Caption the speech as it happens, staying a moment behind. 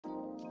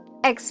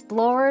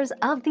Explorers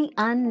of the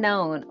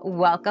unknown,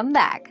 welcome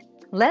back.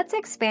 Let's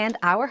expand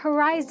our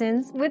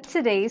horizons with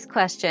today's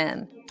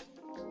question.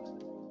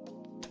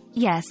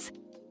 Yes,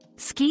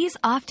 skis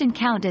often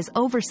count as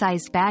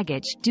oversized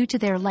baggage due to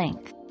their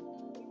length.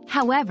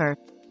 However,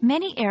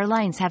 many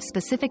airlines have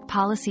specific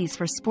policies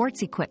for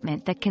sports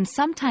equipment that can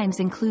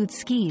sometimes include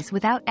skis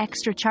without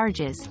extra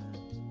charges,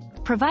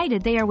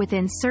 provided they are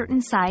within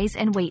certain size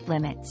and weight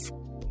limits.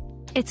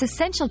 It's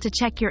essential to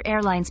check your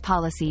airline's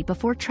policy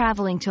before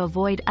traveling to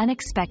avoid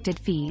unexpected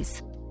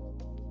fees.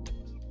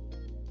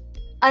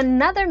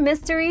 Another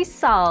mystery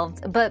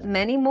solved, but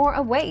many more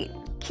await.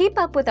 Keep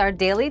up with our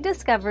daily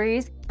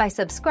discoveries by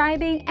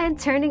subscribing and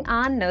turning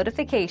on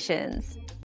notifications.